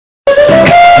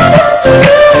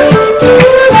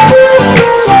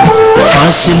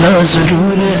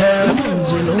जरूर है,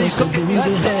 मंजिलों से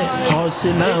दूर है,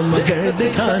 हौसला मगर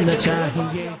दिखाना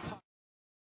चाहिए।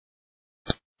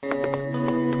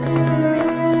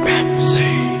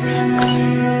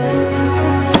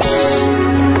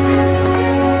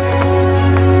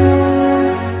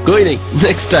 कोई नहीं,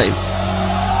 नेक्स्ट टाइम।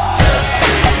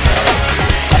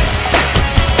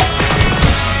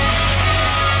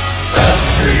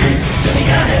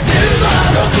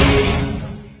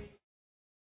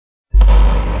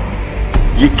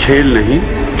 ये खेल नहीं,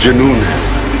 जुनून है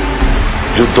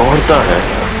जो दौड़ता है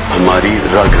हमारी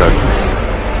रग रग में।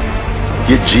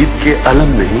 ये जीत के अलम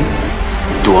नहीं,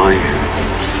 दुआएं हैं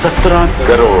 17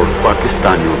 करोड़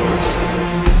पाकिस्तानियों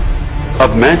की।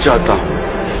 अब मैं चाहता हूं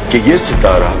कि ये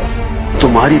सितारा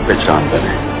तुम्हारी पहचान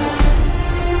बने।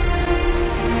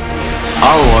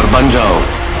 आओ और बन जाओ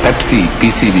पेप्सी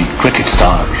पीसीबी क्रिकेट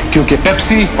स्टार, क्योंकि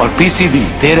पेप्सी और पीसीबी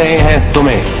दे रहे हैं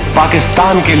तुम्हें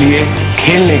पाकिस्तान के लिए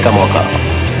खेलने का मौका।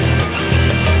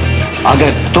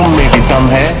 अगर तुम में भी दम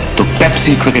है तो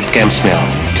पेप्सी क्रिकेट कैंप्स में आओ,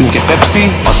 क्योंकि पेप्सी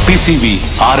और पीसीबी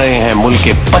आ रहे हैं मुल्क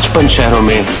के 55 शहरों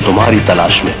में तुम्हारी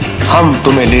तलाश में। हम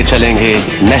तुम्हें ले चलेंगे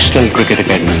नेशनल क्रिकेट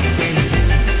एकेडमी।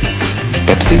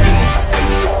 पेप्सी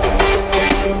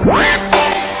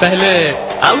पहले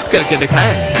आउट करके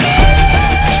दिखाएं।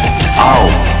 आओ,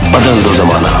 बदल दो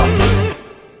जमाना।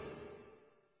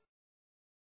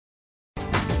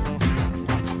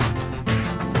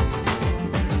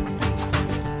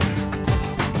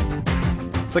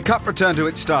 The cup returned to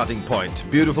its starting point,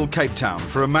 beautiful Cape Town,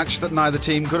 for a match that neither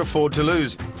team could afford to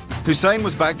lose. Hussein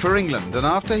was back for England, and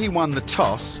after he won the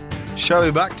toss,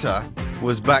 Shoaib Akhtar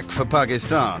was back for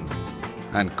Pakistan.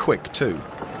 And quick too.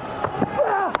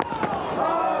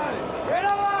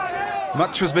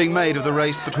 Much was being made of the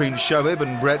race between Shoaib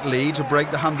and Brett Lee to break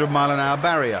the 100-mile-an-hour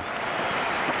barrier.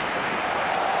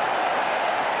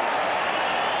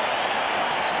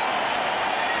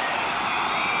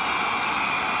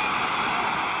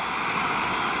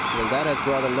 Well, that has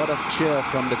brought a lot of cheer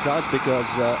from the crowds because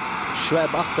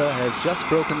Shoaib Akhtar has just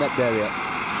broken that barrier.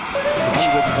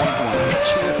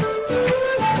 100.1.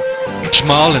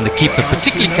 Akmal and the keeper,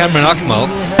 particularly Cameron Akmal,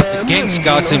 against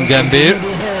Gautam Gambhir.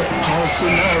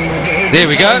 There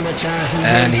we go,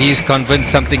 and he's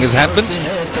convinced something has happened.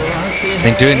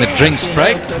 Then during the drinks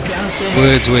break,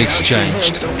 words were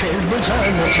exchanged.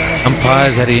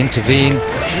 Umpires had to intervene,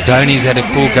 Dhoni's had to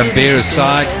pull Gambhir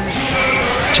aside.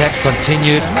 Chat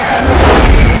continued.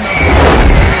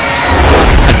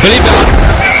 And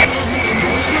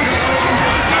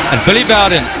Billy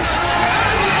Bowden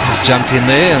has jumped in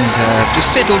there and just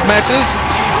settled matters.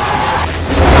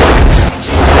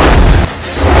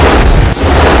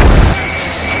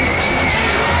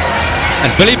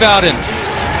 And Billy Bowden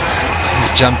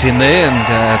has jumped in there and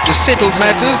just settled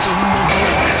matters.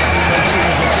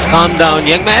 Calm down,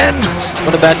 young man.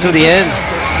 Got a bat to the end.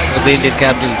 The Indian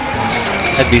captain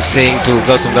had been saying to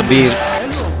Gautam Gambhir,